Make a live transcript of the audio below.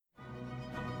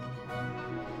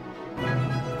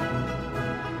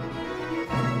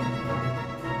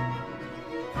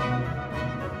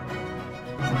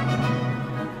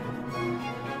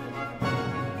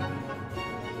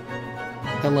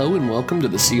Hello and welcome to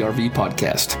the CRV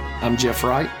podcast. I'm Jeff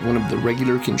Wright, one of the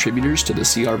regular contributors to the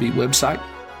CRV website.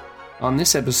 On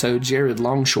this episode, Jared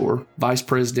Longshore, Vice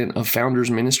President of Founders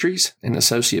Ministries and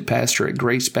Associate Pastor at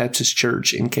Grace Baptist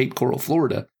Church in Cape Coral,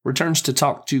 Florida, returns to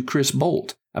talk to Chris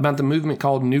Bolt about the movement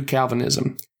called New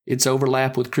Calvinism, its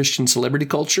overlap with Christian celebrity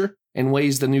culture, and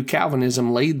ways the New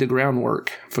Calvinism laid the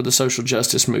groundwork for the social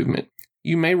justice movement.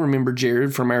 You may remember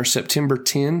Jared from our September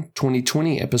 10,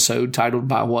 2020 episode titled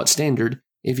By What Standard.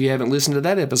 If you haven't listened to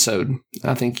that episode,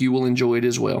 I think you will enjoy it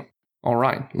as well. All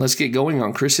right, let's get going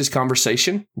on Chris's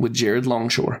conversation with Jared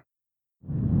Longshore.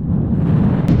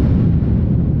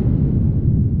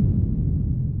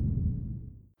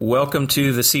 Welcome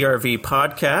to the CRV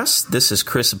podcast. This is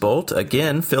Chris Bolt,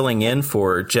 again, filling in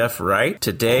for Jeff Wright.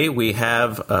 Today we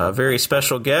have a very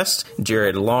special guest,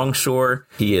 Jared Longshore.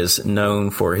 He is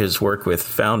known for his work with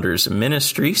Founders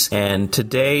Ministries. And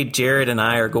today, Jared and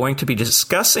I are going to be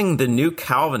discussing the New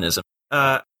Calvinism.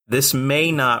 This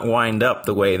may not wind up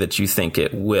the way that you think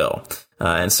it will.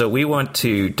 And so we want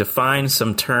to define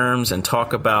some terms and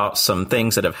talk about some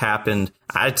things that have happened,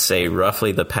 I'd say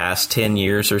roughly the past 10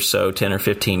 years or so, 10 or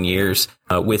 15 years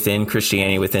within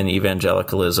Christianity, within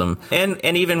evangelicalism, and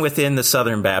even within the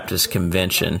Southern Baptist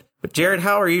Convention. But Jared,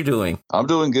 how are you doing? I'm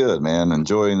doing good, man.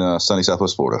 Enjoying sunny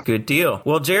Southwest Florida. Good deal.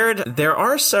 Well, Jared, there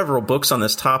are several books on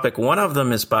this topic. One of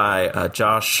them is by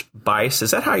Josh Buice.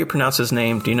 Is that how you pronounce his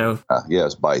name? Do you know? Yeah,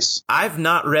 it's Buice. I've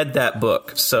not read that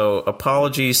book, so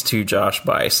apologies to Josh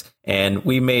Buice. And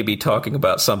we may be talking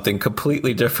about something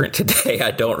completely different today.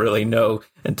 I don't really know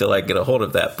until I get a hold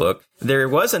of that book. There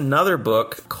was another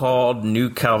book called New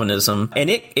Calvinism,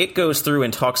 and it goes through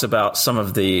and talks about some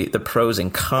of the pros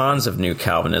and cons of New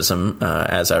Calvinism,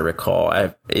 as I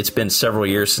recall. It's been several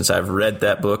years since I've read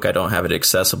that book. I don't have it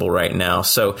accessible right now.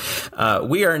 So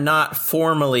we are not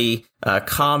formally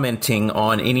commenting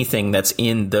on anything that's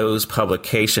in those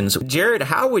publications. Jared,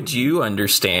 how would you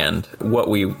understand what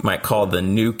we might call the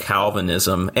New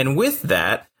Calvinism? And with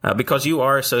that, because you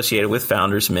are associated with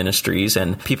Founders Ministries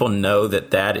and people know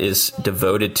that is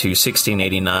devoted to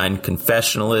 1689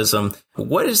 confessionalism,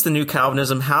 what is the New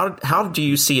Calvinism? How do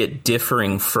you see it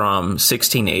differing from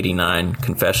 1689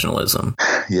 confessionalism?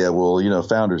 Yeah, well,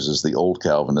 Founders is the old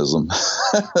Calvinism.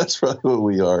 That's really what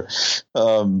we are.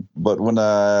 But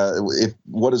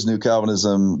what is New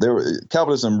Calvinism?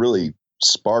 Calvinism really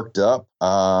sparked up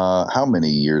how many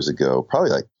years ago?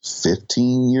 Probably like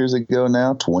 15 years ago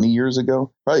now, 20 years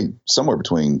ago, probably somewhere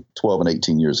between 12 and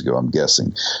 18 years ago, I'm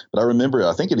guessing. But I remember,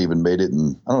 I think it even made it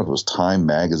in, I don't know if it was Time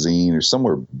Magazine or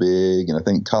somewhere big. And I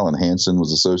think Colin Hansen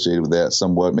was associated with that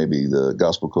somewhat, maybe the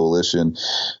Gospel Coalition.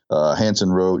 Hansen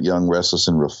wrote Young, Restless,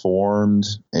 and Reformed.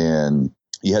 And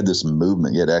you had this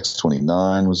movement. You had Acts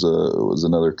 29 was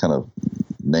another kind of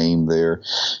name there.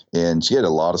 And she had a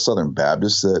lot of Southern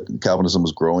Baptists that Calvinism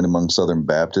was growing among Southern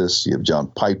Baptists. You have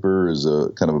John Piper as a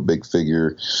kind of a big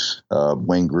figure.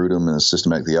 Wayne Grudem and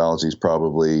systematic theology is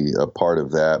probably a part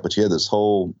of that. But you had this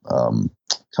whole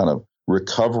kind of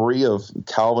recovery of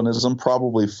Calvinism,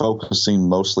 probably focusing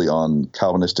mostly on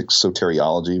Calvinistic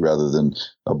soteriology rather than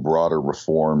a broader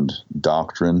Reformed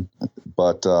doctrine.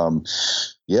 But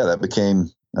that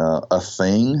became a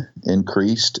thing,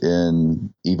 increased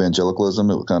in evangelicalism.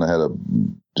 It kind of had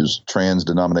just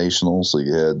trans-denominational. So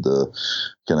you had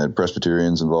had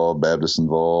Presbyterians involved, Baptists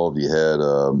involved. You had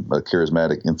a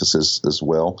charismatic emphasis as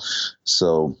well.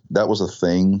 So that was a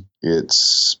thing.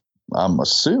 I'm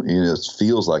assuming it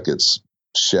feels like it's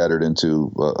shattered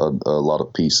into a lot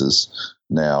of pieces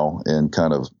now and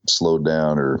kind of slowed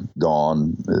down or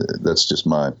gone. That's just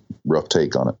my rough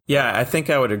take on it. Yeah, I think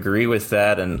I would agree with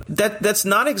that. And that's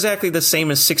not exactly the same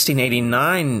as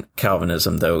 1689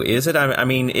 Calvinism, though, is it? I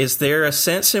mean, is there a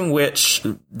sense in which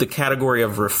the category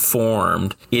of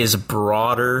Reformed is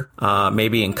broader,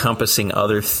 maybe encompassing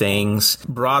other things,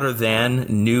 broader than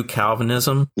New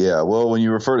Calvinism? Yeah, well, when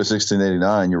you refer to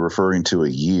 1689, you're referring to a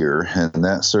year, and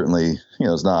that certainly,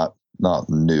 is not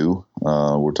new.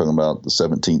 We're talking about the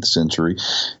 17th century.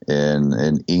 And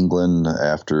in England,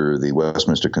 after the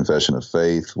Westminster Confession of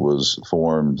Faith was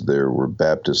formed, there were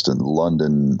Baptists in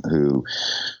London who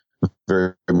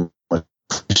very much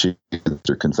appreciated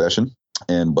their confession.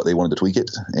 But they wanted to tweak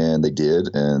it, and they did,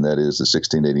 and that is the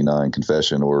 1689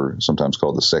 Confession, or sometimes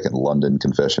called the Second London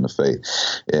Confession of Faith.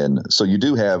 And so you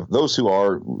do have those who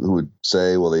would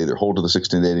say, well, they either hold to the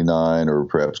 1689 or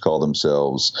perhaps call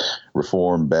themselves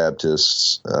Reformed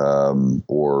Baptists,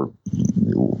 or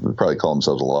probably call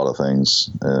themselves a lot of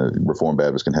things. Reformed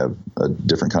Baptists can have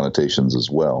different connotations as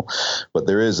well. But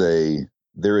there is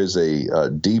a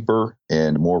deeper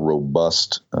and more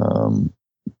robust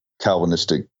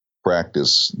Calvinistic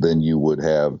practice than you would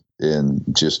have in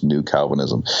just New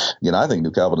Calvinism. Again, I think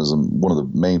New Calvinism, one of the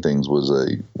main things was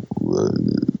a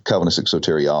Calvinistic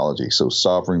soteriology, so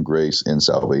sovereign grace in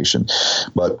salvation.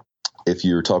 But if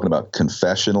you're talking about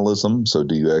confessionalism, so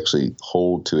do you actually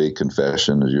hold to a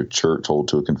confession? Does your church hold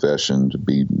to a confession to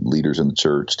be leaders in the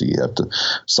church? Do you have to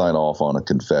sign off on a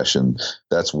confession?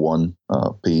 That's one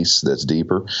piece that's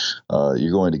deeper.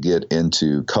 You're going to get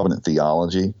into covenant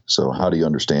theology. So how do you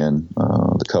understand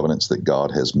the covenants that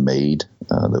God has made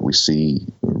that we see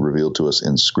revealed to us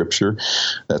in Scripture?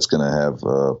 That's going to have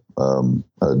a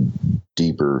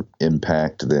deeper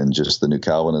impact than just the New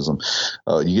Calvinism.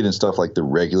 You get in stuff like the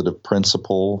regulative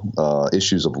principle,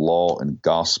 issues of law and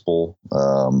gospel,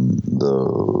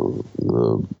 the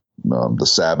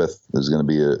Sabbath is going to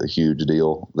be a huge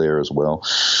deal there as well.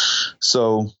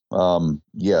 So,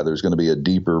 there's going to be a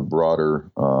deeper, broader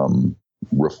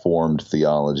Reformed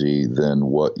theology than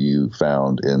what you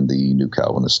found in the New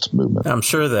Calvinist movement. I'm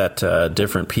sure that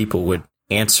different people would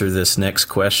answer this next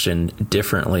question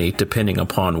differently depending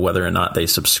upon whether or not they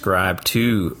subscribe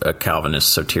to a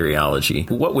Calvinist soteriology.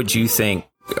 What would you think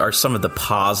are some of the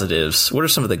positives? What are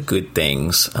some of the good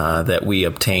things that we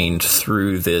obtained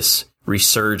through this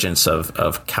resurgence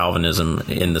of Calvinism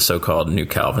in the so-called New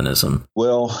Calvinism?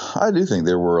 Well, I do think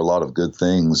there were a lot of good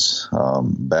things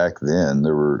back then.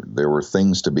 There were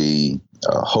things to be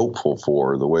hopeful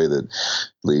for. The way that,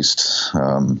 at least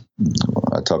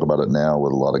I talk about it now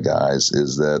with a lot of guys,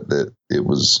 is that it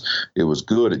was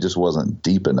good. It just wasn't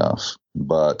deep enough.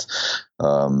 But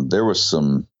there was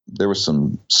some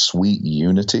sweet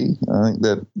unity, I think,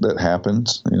 that happened,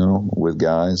 with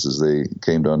guys as they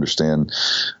came to understand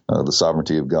the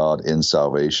sovereignty of God in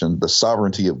salvation. The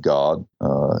sovereignty of God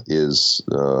was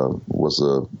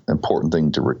an important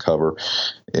thing to recover,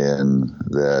 and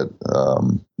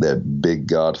that big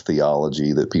God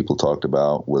theology that people talked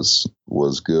about was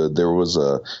good. There was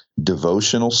a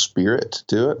devotional spirit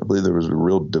to it. I believe there was a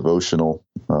real devotional,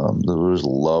 there was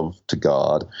love to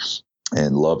God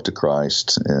and love to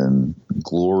Christ, and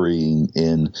glorying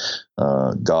in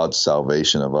God's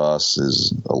salvation of us,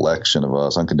 His election of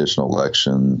us, unconditional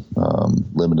election,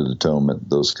 limited atonement,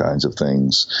 those kinds of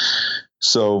things.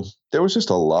 So there was just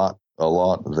a lot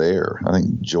there. I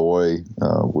think joy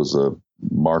was a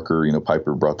marker.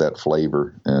 Piper brought that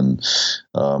flavor, and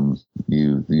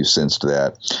you sensed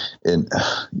that. And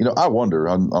I wonder.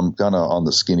 I'm kind of on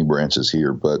the skinny branches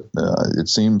here, but it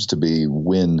seems to be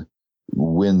when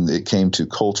it came to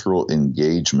cultural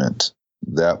engagement,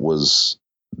 that was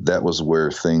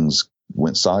where things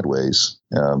went sideways,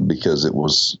 because it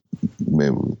was,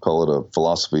 maybe we call it a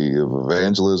philosophy of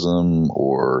evangelism,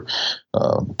 or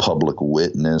public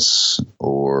witness,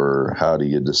 or how do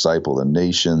you disciple the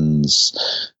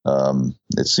nations.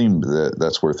 It seemed that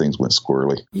that's where things went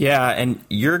squirrely. Yeah, and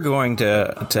you're going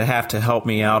to have to help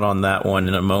me out on that one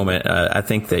in a moment. I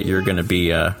think that you're going to be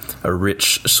a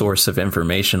rich source of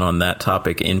information on that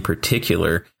topic in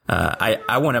particular.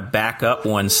 I want to back up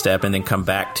one step and then come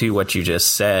back to what you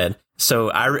just said.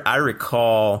 So I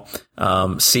recall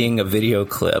seeing a video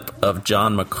clip of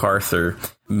John MacArthur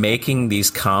making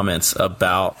these comments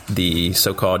about the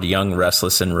so-called Young,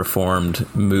 Restless, and Reformed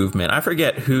movement. I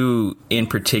forget who in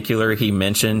particular he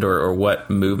mentioned or what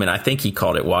movement. I think he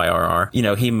called it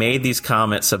YRR. He made these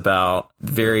comments about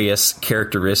various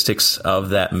characteristics of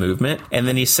that movement. And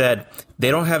then he said,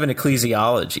 they don't have an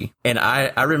ecclesiology. And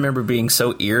I remember being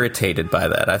so irritated by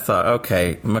that. I thought,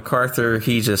 okay, MacArthur,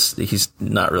 he's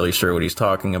not really sure what he's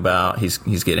talking about.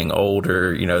 He's getting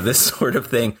older, this sort of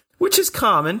thing, which is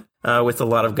common with a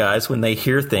lot of guys when they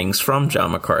hear things from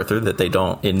John MacArthur that they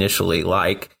don't initially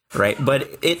like, right? But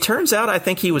it turns out I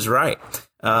think he was right.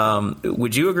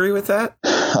 Would you agree with that?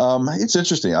 It's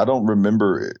interesting. I don't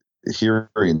remember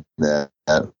hearing that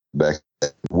back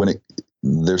when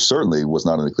there certainly was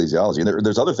not an ecclesiology. And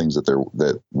there's other things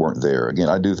that weren't there. Again,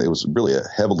 I do think it was really a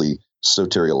heavily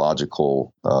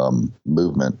soteriological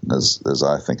movement as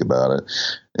I think about it.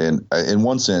 And in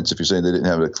one sense, if you're saying they didn't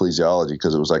have an ecclesiology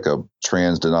because it was like a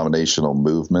trans-denominational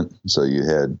movement, so you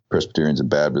had Presbyterians and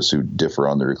Baptists who differ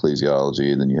on their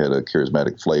ecclesiology, and then you had a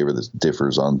charismatic flavor that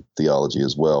differs on theology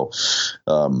as well.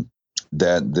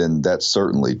 Then that's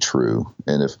certainly true.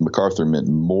 And if MacArthur meant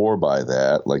more by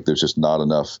that, like there's just not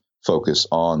enough focus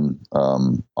on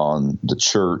the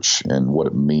church and what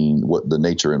it means, what the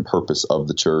nature and purpose of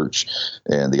the church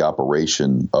and the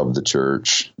operation of the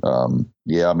church.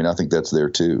 I think that's there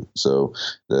too. So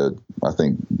I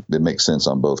think it makes sense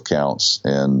on both counts.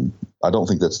 And I don't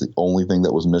think that's the only thing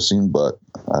that was missing, but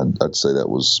I'd say that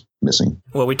was missing.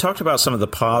 Well, we talked about some of the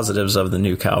positives of the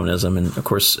New Calvinism. And of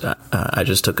course, I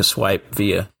just took a swipe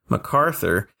via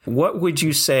MacArthur. What would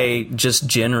you say, just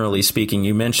generally speaking?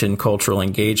 You mentioned cultural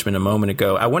engagement a moment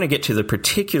ago. I want to get to the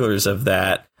particulars of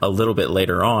that a little bit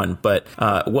later on, but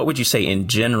what would you say in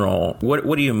general?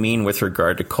 What do you mean with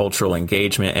regard to cultural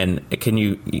engagement? And can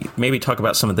you maybe talk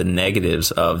about some of the negatives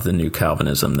of the New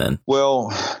Calvinism then?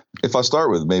 Well, if I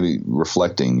start with maybe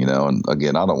reflecting, and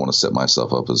again, I don't want to set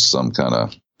myself up as some kind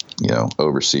of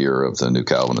overseer of the New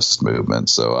Calvinist movement.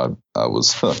 So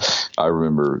I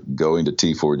remember going to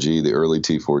T4G, the early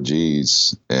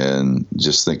T4Gs, and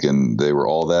just thinking they were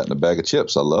all that in a bag of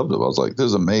chips. I loved them. I was like, this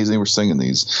is amazing. We're singing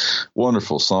these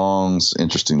wonderful songs,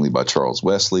 interestingly by Charles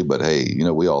Wesley, but hey,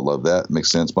 we all love that. It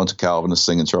makes sense. Bunch of Calvinists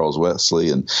singing Charles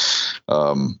Wesley. And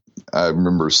I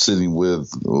remember sitting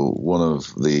with one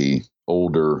of the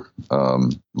older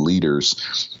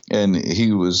leaders, and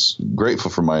he was grateful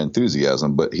for my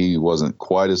enthusiasm, but he wasn't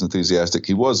quite as enthusiastic.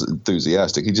 He was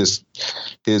enthusiastic.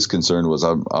 His concern was,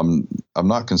 I'm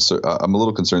not concerned. I'm a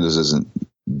little concerned this isn't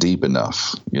deep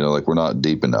enough, like we're not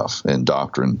deep enough in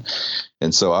doctrine.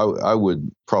 And so I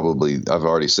would probably, I've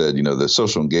already said, the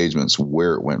social engagement's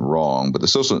where it went wrong, but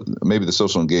maybe the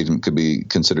social engagement could be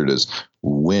considered as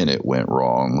when it went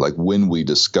wrong, like when we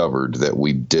discovered that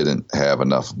we didn't have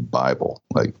enough Bible.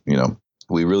 Like,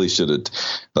 we really should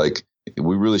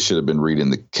have been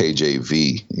reading the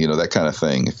KJV, that kind of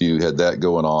thing. If you had that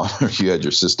going on, or you had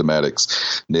your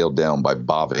systematics nailed down by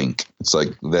Bavinck, it's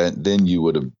like that, then you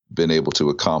would have been able to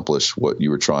accomplish what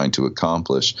you were trying to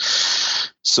accomplish.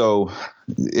 So,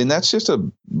 and that's just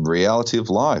a reality of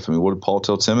life. I mean, what did Paul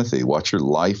tell Timothy? Watch your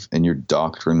life and your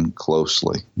doctrine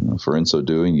closely. For in so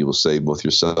doing, you will save both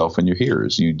yourself and your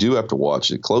hearers. You do have to watch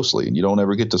it closely, and you don't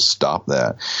ever get to stop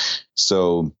that.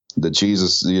 So the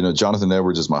Jesus, Jonathan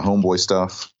Edwards is my homeboy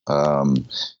stuff.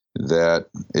 That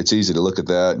it's easy to look at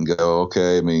that and go,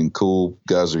 okay, I mean, cool,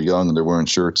 guys are young and they're wearing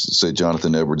shirts that say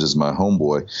Jonathan Edwards is my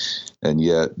homeboy. And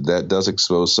yet that does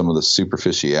expose some of the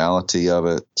superficiality of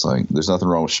it. It's like, there's nothing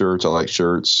wrong with shirts. I like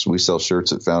shirts. We sell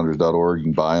shirts at founders.org. You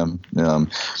can buy them.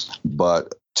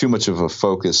 But too much of a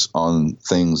focus on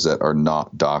things that are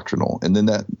not doctrinal. And then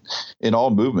that in all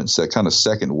movements, that kind of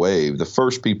second wave, the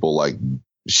first people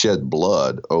shed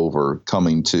blood over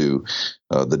coming to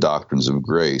the doctrines of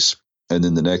grace. And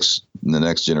then the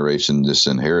next generation just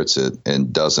inherits it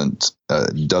and doesn't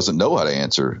know how to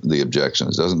answer the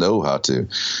objections, doesn't know how to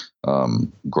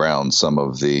ground some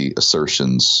of the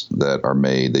assertions that are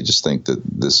made. They just think that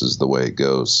this is the way it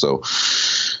goes.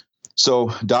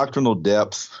 So doctrinal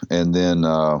depth, and then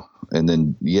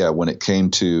when it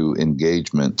came to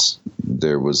engagement,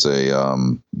 there were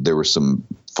some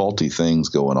faulty things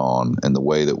going on in the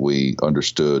way that we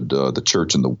understood the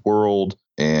church in the world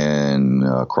and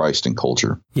Christ and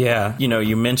culture. Yeah.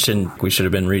 You mentioned we should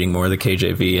have been reading more of the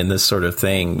KJV and this sort of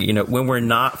thing. When we're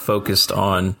not focused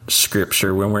on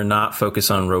scripture, when we're not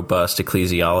focused on robust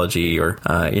ecclesiology or,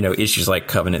 issues like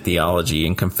covenant theology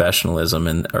and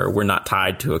confessionalism, or we're not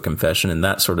tied to a confession and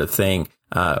that sort of thing,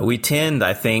 we tend,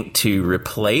 I think, to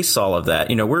replace all of that.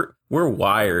 We're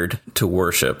wired to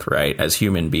worship, right? As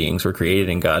human beings, we're created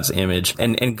in God's image,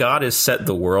 and God has set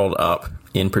the world up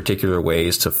in particular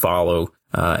ways to follow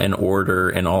an order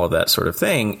and all of that sort of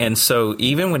thing. And so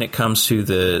even when it comes to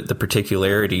the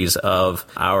particularities of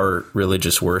our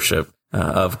religious worship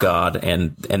of God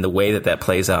and the way that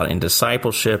plays out in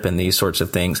discipleship and these sorts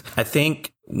of things, I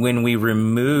think when we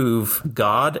remove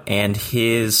God and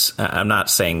his, I'm not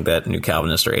saying that New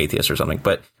Calvinists are atheists or something,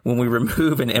 but when we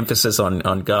remove an emphasis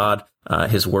on God,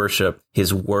 his worship,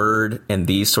 his word, and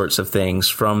these sorts of things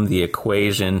from the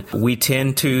equation, we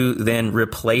tend to then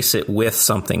replace it with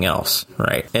something else,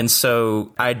 right? And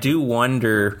so I do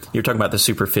wonder, you're talking about the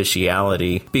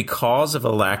superficiality, because of a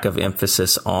lack of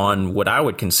emphasis on what I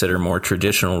would consider more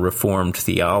traditional Reformed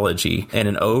theology and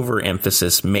an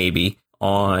overemphasis maybe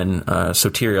on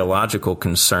soteriological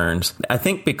concerns. I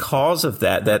think because of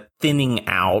that thinning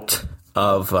out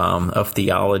of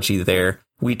theology there,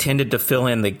 we tended to fill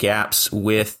in the gaps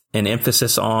with an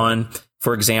emphasis on,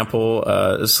 for example,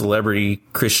 celebrity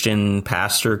Christian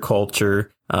pastor culture,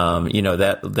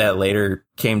 that later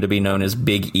came to be known as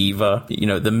Big Eva,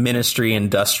 the ministry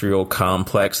industrial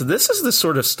complex. This is the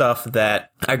sort of stuff that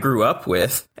I grew up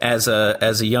with as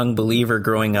a young believer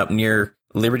growing up near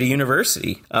Liberty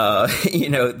University.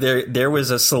 There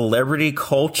was a celebrity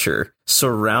culture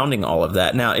surrounding all of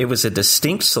that. Now, it was a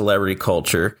distinct celebrity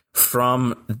culture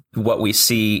from what we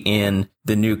see in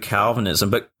the New Calvinism,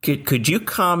 but could you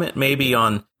comment maybe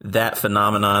on that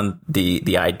phenomenon,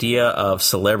 the idea of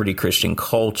celebrity Christian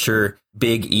culture,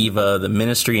 Big Eva, the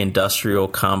ministry industrial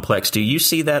complex? Do you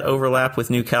see that overlap with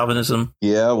New Calvinism?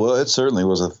 Yeah, well, it certainly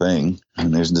was a thing,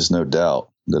 and there's just no doubt.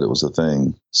 that it was a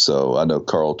thing. So I know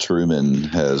Carl Trueman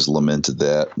has lamented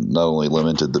that, not only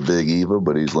lamented the big evil,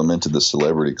 but he's lamented the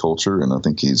celebrity culture. And I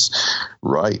think he's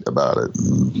right about it.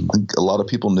 I think a lot of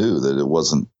people knew that it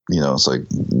wasn't, it's like,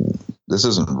 this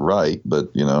isn't right, but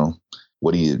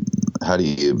how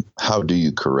do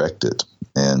you correct it?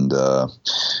 And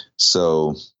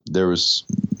so there was,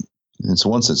 in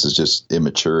one sense, it's just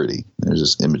immaturity. There's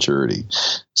just immaturity.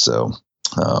 So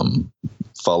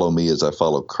follow me as I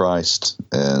follow Christ,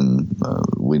 and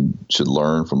we should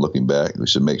learn from looking back. We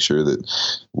should make sure that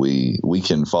we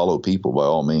can follow people by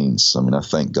all means. I mean, I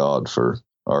thank God for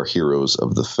our heroes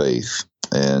of the faith,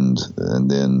 and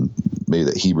then maybe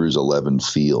that Hebrews 11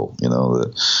 feel,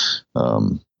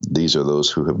 that these are those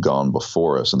who have gone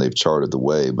before us and they've charted the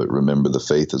way. But remember, the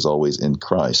faith is always in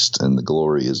Christ, and the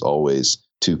glory is always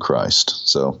to Christ.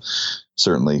 So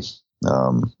certainly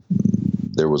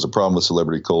there was a problem with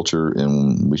celebrity culture,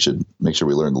 and we should make sure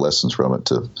we learn the lessons from it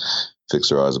to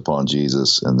fix our eyes upon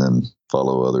Jesus and then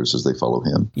follow others as they follow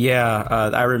him. Yeah,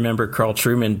 I remember Carl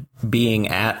Trueman being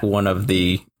at one of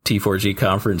the T4G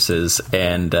conferences,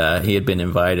 and he had been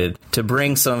invited to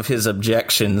bring some of his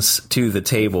objections to the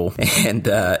table, and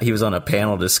he was on a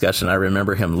panel discussion. I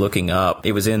remember him looking up.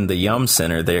 It was in the Yum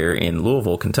Center there in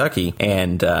Louisville, Kentucky,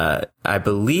 and I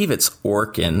believe it's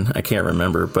Orkin. I can't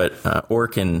remember, but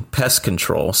Orkin Pest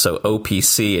Control, so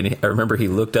OPC. And I remember he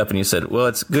looked up and he said, well,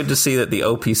 it's good to see that the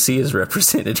OPC is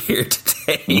represented here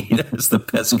today. It's the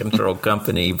pest control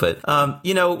company. But,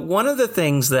 one of the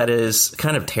things that is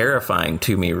kind of terrifying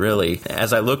to me, really,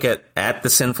 as I look at the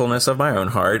sinfulness of my own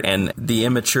heart and the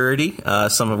immaturity,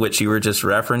 some of which you were just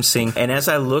referencing, and as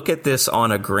I look at this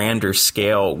on a grander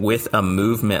scale with a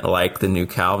movement like the New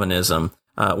Calvinism,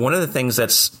 one of the things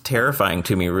that's terrifying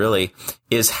to me, really,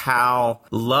 is how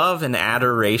love and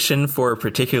adoration for a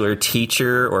particular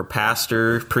teacher or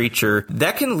pastor, preacher,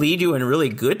 that can lead you in really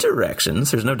good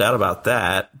directions. There's no doubt about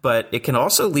that. But it can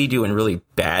also lead you in really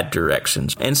bad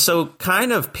directions. And so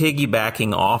kind of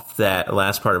piggybacking off that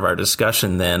last part of our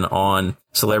discussion then on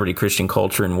celebrity Christian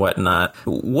culture and whatnot,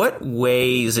 in what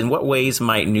ways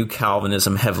might New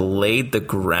Calvinism have laid the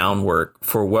groundwork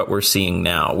for what we're seeing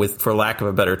now with, for lack of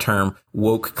a better term,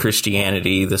 woke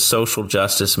Christianity, the social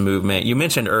justice movement? You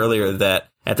mentioned earlier that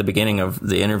at the beginning of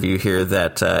the interview here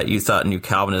that you thought New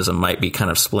Calvinism might be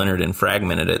kind of splintered and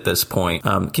fragmented at this point.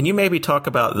 Can you maybe talk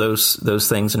about those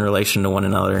things in relation to one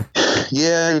another?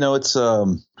 Yeah, it's a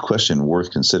question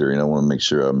worth considering. I want to make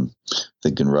sure I'm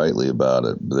thinking rightly about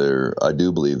it. I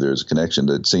do believe there's a connection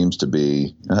that seems to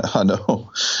be, I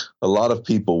know a lot of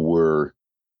people were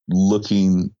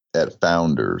looking at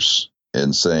founders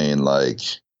and saying like,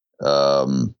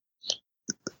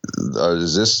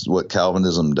 is this what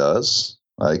Calvinism does?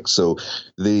 Like, so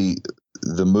the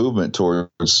movement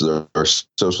towards our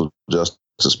social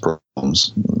justice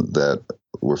problems that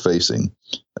we're facing,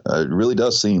 it really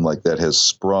does seem like that has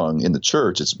sprung in the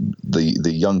church. It's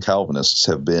the young Calvinists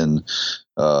have been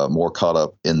more caught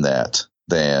up in that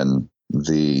than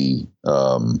the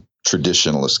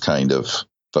traditionalist kind of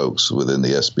folks within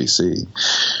the SBC.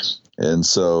 And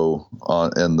so,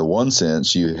 in the one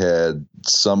sense, you had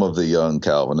some of the young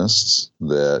Calvinists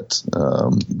that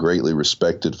greatly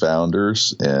respected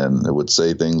founders and would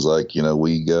say things like,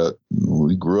 we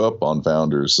grew up on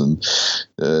founders, and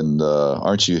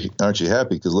aren't you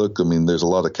happy? Because look, I mean, there's a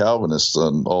lot of Calvinists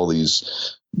on all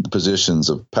these positions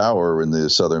of power in the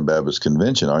Southern Baptist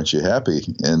Convention. Aren't you happy?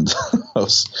 And I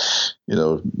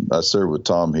served with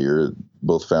Tom here,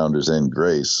 both Founders and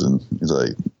Grace, and he's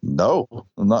like, no,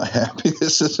 I'm not happy.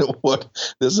 This isn't what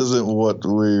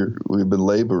we've been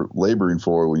laboring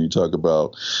for when you talk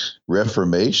about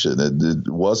Reformation. It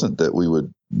wasn't that we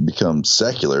would become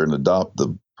secular and adopt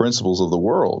the principles of the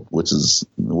world, which is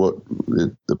what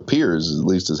it appears, at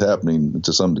least, is happening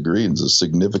to some degree, and it's a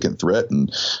significant threat,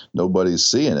 and nobody's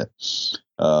seeing it.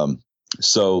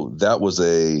 So that was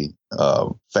a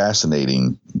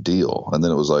fascinating deal. And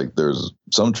then it was like, there's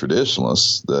some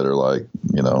traditionalists that are like,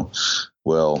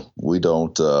 well, we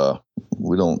don't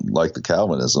like the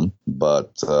Calvinism,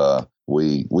 but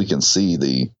we can see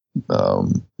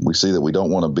we see that we don't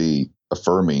want to be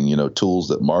affirming, tools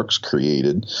that Marx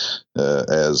created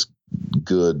as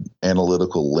good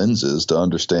analytical lenses to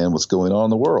understand what's going on in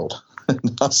the world.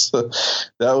 That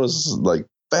was like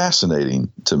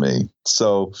fascinating to me.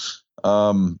 So,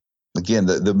 again,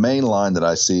 the main line that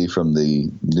I see from the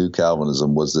New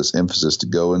Calvinism was this emphasis to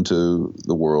go into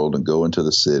the world and go into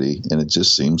the city. And it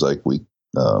just seems like we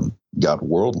got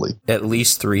worldly. At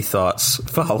least three thoughts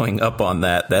following up on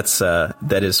that.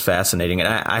 That is fascinating. And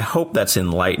I hope that's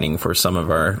enlightening for some of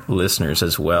our listeners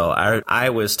as well. I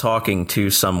was talking to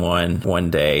someone one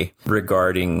day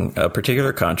regarding a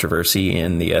particular controversy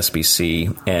in the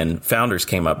SBC, and Founders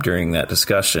came up during that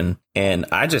discussion. And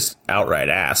I just outright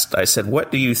asked, I said,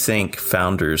 what do you think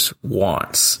Founders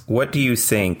wants? What do you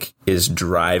think is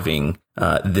driving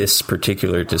this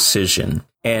particular decision?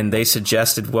 And they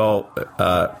suggested, well,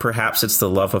 perhaps it's the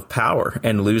love of power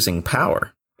and losing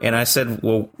power. And I said,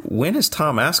 well, when has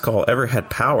Tom Askell ever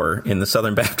had power in the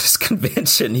Southern Baptist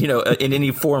Convention, in any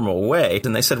formal way?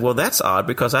 And they said, well, that's odd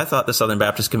because I thought the Southern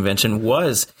Baptist Convention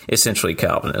was essentially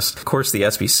Calvinist. Of course, the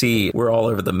SBC, we're all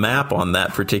over the map on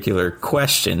that particular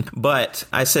question. But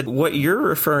I said, what you're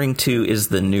referring to is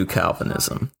the new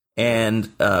Calvinism. And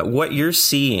what you're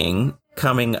seeing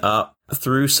coming up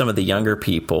through some of the younger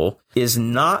people is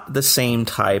not the same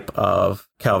type of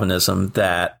Calvinism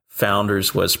that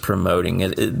Founders was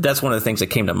promoting. That's one of the things that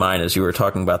came to mind as you were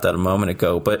talking about that a moment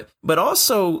ago. But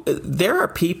also, there are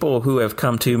people who have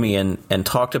come to me and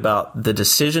talked about the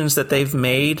decisions that they've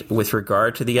made with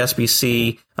regard to the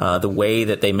SBC, the way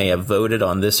that they may have voted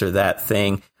on this or that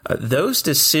thing. Those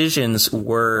decisions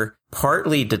were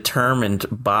partly determined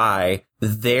by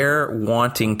their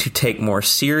wanting to take more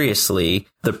seriously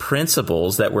the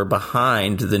principles that were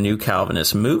behind the new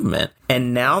Calvinist movement.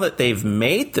 And now that they've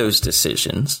made those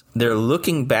decisions, they're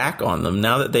looking back on them.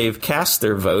 Now that they've cast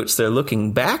their votes, they're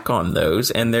looking back on those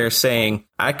and they're saying,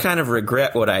 I kind of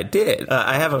regret what I did.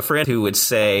 I have a friend who would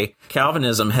say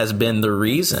Calvinism has been the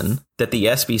reason that the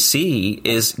SBC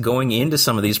is going into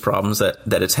some of these problems that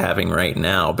it's having right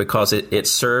now, because it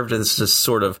served as this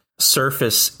sort of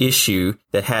surface issue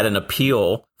that had an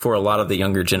appeal for a lot of the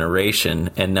younger generation.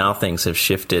 And now things have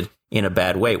shifted in a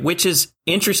bad way, which is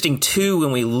interesting, too,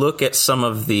 when we look at some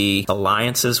of the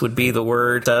alliances would be the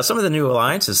word, some of the new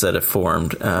alliances that have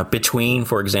formed between,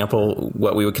 for example,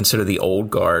 what we would consider the old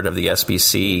guard of the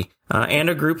SBC and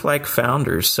a group like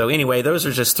Founders. So anyway, those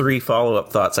are just three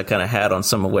follow-up thoughts I kind of had on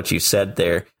some of what you said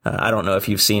there. I don't know if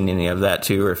you've seen any of that,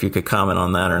 too, or if you could comment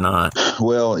on that or not.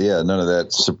 Well, yeah, none of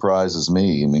that surprises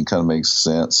me. I mean, kind of makes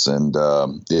sense. And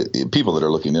people that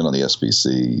are looking in on the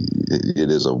SBC,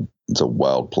 it's a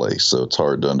wild place, so it's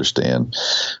hard to understand.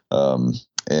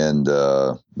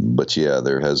 But yeah,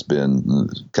 there has been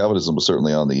Calvinism was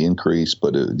certainly on the increase,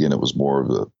 but again, it was more of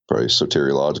a probably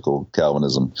soteriological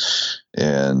Calvinism,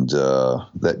 and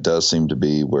that does seem to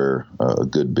be where a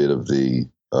good bit of the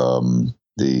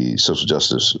social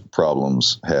justice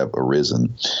problems have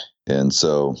arisen, and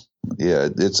so. Yeah,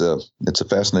 it's a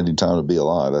fascinating time to be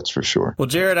alive, that's for sure. Well,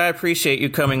 Jared, I appreciate you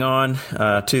coming on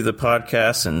to the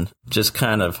podcast and just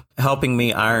kind of helping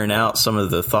me iron out some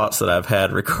of the thoughts that I've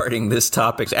had regarding this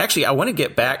topic. Actually, I want to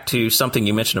get back to something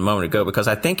you mentioned a moment ago, because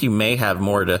I think you may have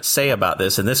more to say about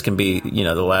this, and this can be,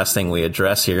 the last thing we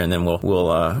address here, and then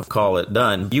we'll call it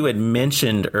done. You had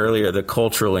mentioned earlier the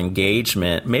cultural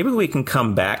engagement. Maybe we can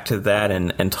come back to that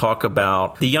and talk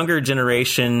about the younger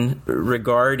generation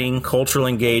regarding cultural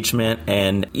engagement.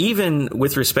 And even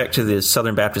with respect to the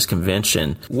Southern Baptist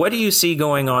Convention, what do you see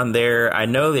going on there? I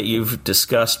know that you've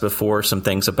discussed before some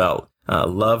things about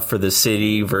love for the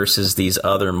city versus these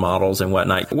other models and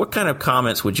whatnot. What kind of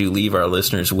comments would you leave our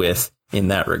listeners with in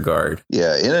that regard?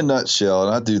 Yeah, in a nutshell,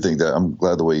 and I do think that I'm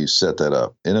glad the way you set that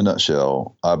up. In a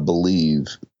nutshell, I believe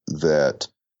that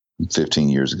 15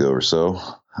 years ago or so,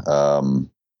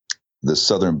 the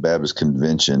Southern Baptist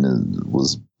Convention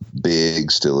was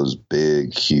big, still is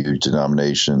big, huge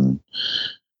denomination,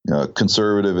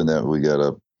 conservative in that we got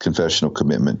a confessional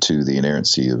commitment to the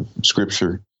inerrancy of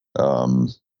Scripture,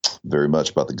 very much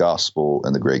about the gospel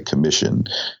and the Great Commission,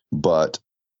 but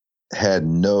had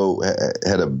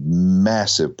a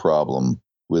massive problem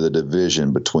with a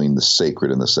division between the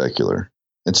sacred and the secular,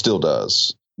 and still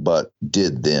does, but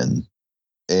did then.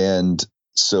 And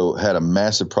so had a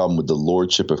massive problem with the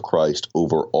lordship of Christ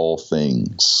over all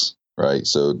things, right?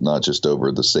 So not just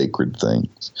over the sacred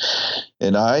things.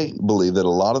 And I believe that a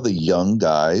lot of the young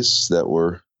guys that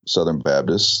were Southern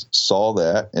Baptists saw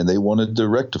that, and they wanted to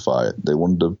rectify it. They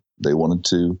wanted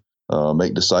to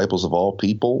make disciples of all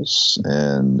peoples,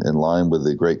 and in line with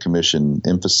the Great Commission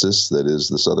emphasis that is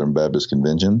the Southern Baptist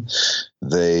Convention,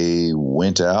 they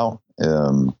went out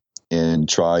and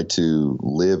tried to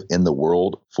live in the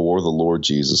world for the Lord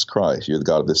Jesus Christ. You're the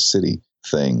God of this city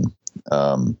thing.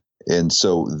 And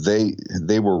so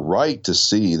they were right to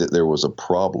see that there was a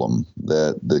problem,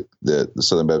 that the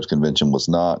Southern Baptist Convention was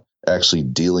not actually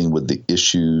dealing with the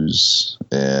issues,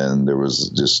 and there was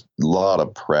just a lot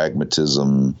of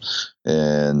pragmatism,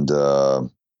 and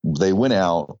they went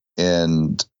out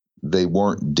and they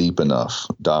weren't deep enough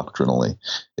doctrinally.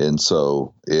 And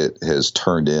so it has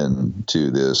turned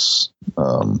into this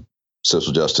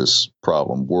social justice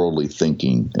problem, worldly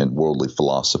thinking and worldly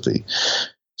philosophy.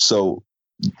 So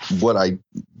what I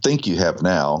think you have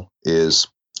now is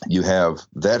you have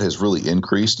that has really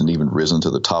increased and even risen to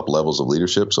the top levels of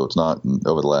leadership. So it's not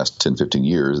over the last 10, 15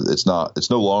 years. It's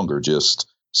no longer just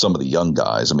some of the young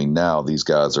guys. I mean, now these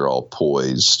guys are all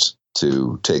poised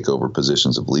to take over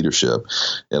positions of leadership.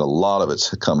 And a lot of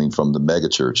it's coming from the mega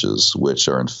churches, which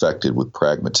are infected with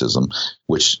pragmatism,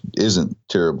 which isn't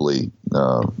terribly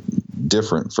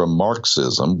different from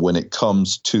Marxism when it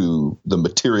comes to the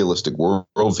materialistic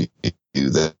worldview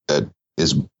that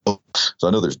is. So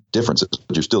I know there's differences,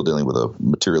 but you're still dealing with a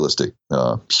materialistic,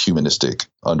 humanistic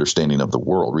understanding of the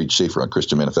world. Read Schaeffer on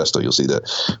Christian Manifesto. You'll see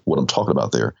that what I'm talking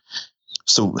about there.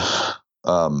 So,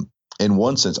 in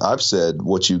one sense, I've said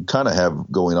what you kind of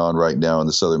have going on right now in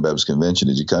the Southern Baptist Convention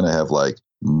is you kind of have like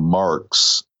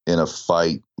Marx in a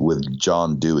fight with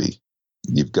John Dewey.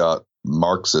 You've got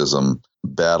Marxism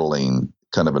battling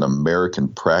kind of an American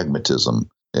pragmatism,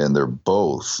 and they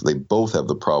both have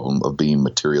the problem of being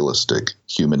materialistic,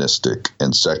 humanistic,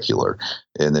 and secular,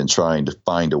 and then trying to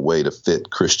find a way to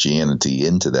fit Christianity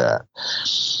into that.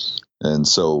 And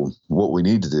so what we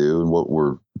need to do and what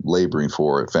we're laboring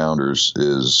for at Founders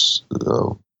is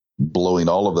blowing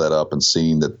all of that up and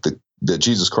seeing that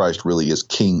Jesus Christ really is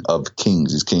King of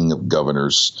kings. He's King of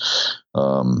governors.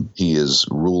 He is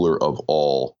ruler of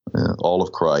all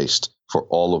of Christ for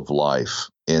all of life.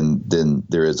 And then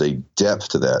there is a depth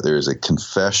to that. There is a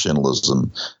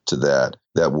confessionalism to that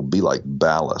will be like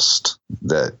ballast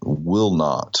that will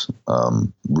not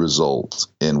result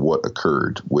in what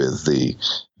occurred with the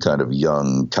kind of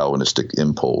young Calvinistic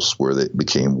impulse where they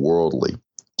became worldly.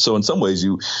 So in some ways,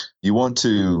 you want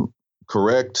to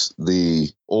correct the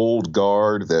old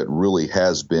guard that really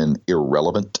has been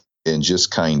irrelevant. And just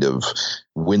kind of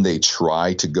when they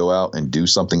try to go out and do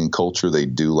something in culture, they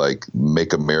do like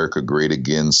Make America Great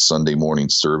Again Sunday morning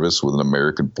service with an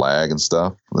American flag and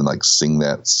stuff, and like sing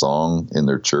that song in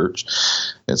their church.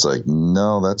 It's like,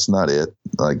 no, that's not it.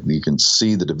 Like you can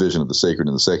see the division of the sacred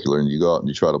and the secular, and you go out and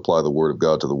you try to apply the word of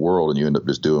God to the world, and you end up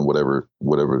just doing whatever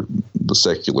the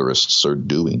secularists are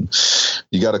doing.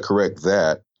 You got to correct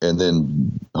that, and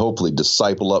then hopefully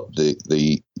disciple up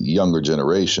the younger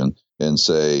generation. And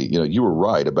say, you were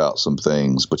right about some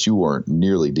things, but you weren't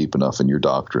nearly deep enough in your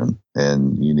doctrine.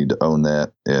 And you need to own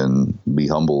that and be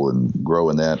humble and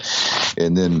grow in that.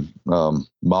 And then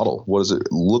model, what does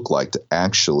it look like to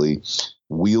actually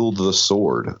wield the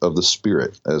sword of the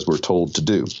Spirit as we're told to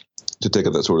do, to take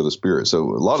up that sword of the Spirit. So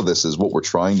a lot of this is what we're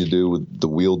trying to do with the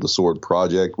Wield the Sword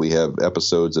project. We have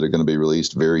episodes that are going to be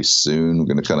released very soon. We're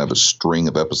going to kind of have a string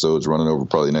of episodes running over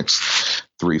probably the next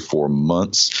 3-4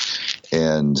 months.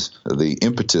 And the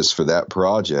impetus for that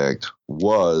project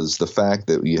was the fact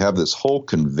that you have this whole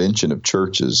convention of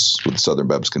churches with the Southern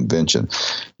Baptist Convention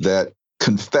that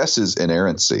confesses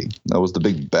inerrancy. That was the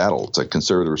big battle. It's like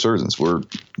conservative resurgence. We're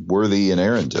the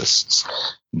inerrantists.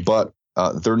 But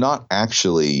they're not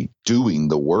actually doing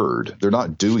the word. They're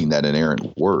not doing that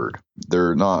inerrant word.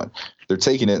 They're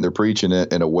taking it and they're preaching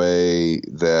it in a way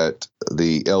that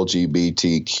the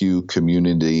LGBTQ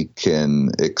community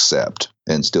can accept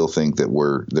and still think that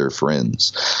we're their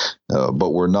friends.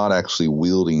 But we're not actually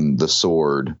wielding the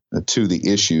sword to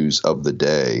the issues of the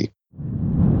day.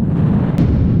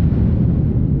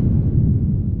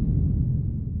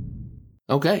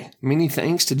 Okay, many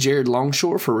thanks to Jared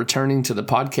Longshore for returning to the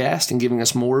podcast and giving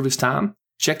us more of his time.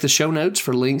 Check the show notes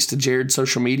for links to Jared's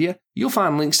social media. You'll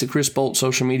find links to Chris Bolt's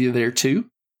social media there too.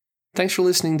 Thanks for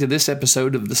listening to this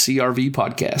episode of the CRV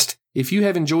podcast. If you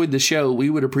have enjoyed the show, we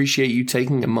would appreciate you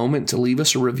taking a moment to leave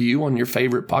us a review on your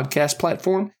favorite podcast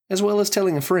platform, as well as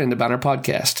telling a friend about our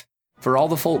podcast. For all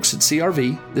the folks at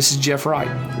CRV, this is Jeff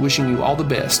Wright, wishing you all the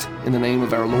best in the name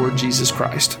of our Lord Jesus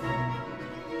Christ.